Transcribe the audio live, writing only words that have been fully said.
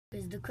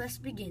As the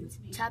quest begins.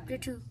 Chapter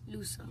 2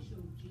 Lusa.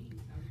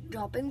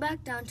 Dropping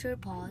back down to her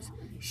paws,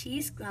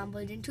 she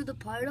scrambled into the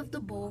part of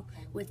the bowl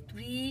where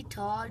three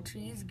tall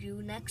trees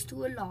grew next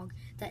to a log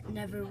that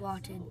never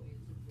rotted.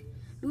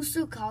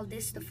 Lusa called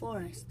this the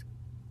forest.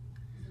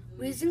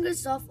 Raising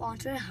herself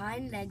onto her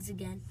hind legs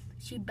again,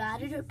 she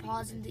batted her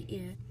paws in the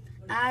air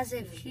as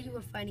if she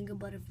were fighting a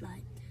butterfly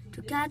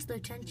to catch the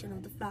attention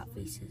of the flat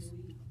faces.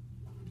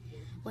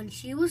 When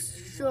she was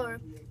sure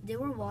they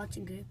were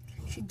watching her,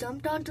 she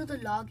jumped onto the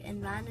log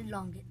and ran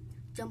along it,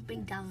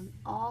 jumping down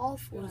all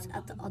fours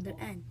at the other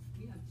end.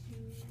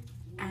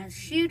 As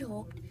she had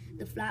hoped,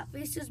 the flat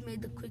faces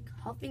made the quick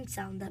huffing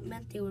sound that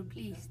meant they were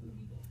pleased,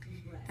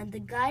 and the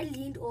guy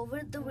leaned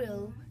over the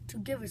rail to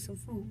give her some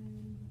food.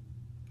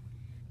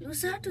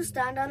 Lucy had to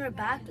stand on her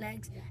back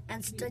legs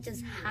and stretch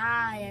as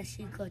high as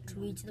she could to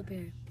reach the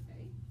bear.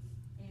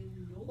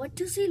 What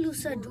you see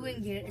Lusa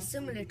doing here is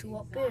similar to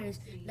what bears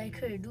like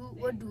her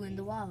would do in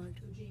the wild,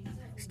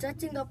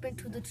 stretching up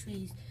into the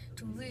trees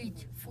to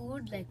reach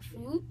food like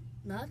fruit,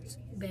 nuts,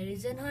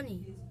 berries, and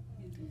honey.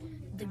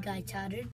 The guy chattered,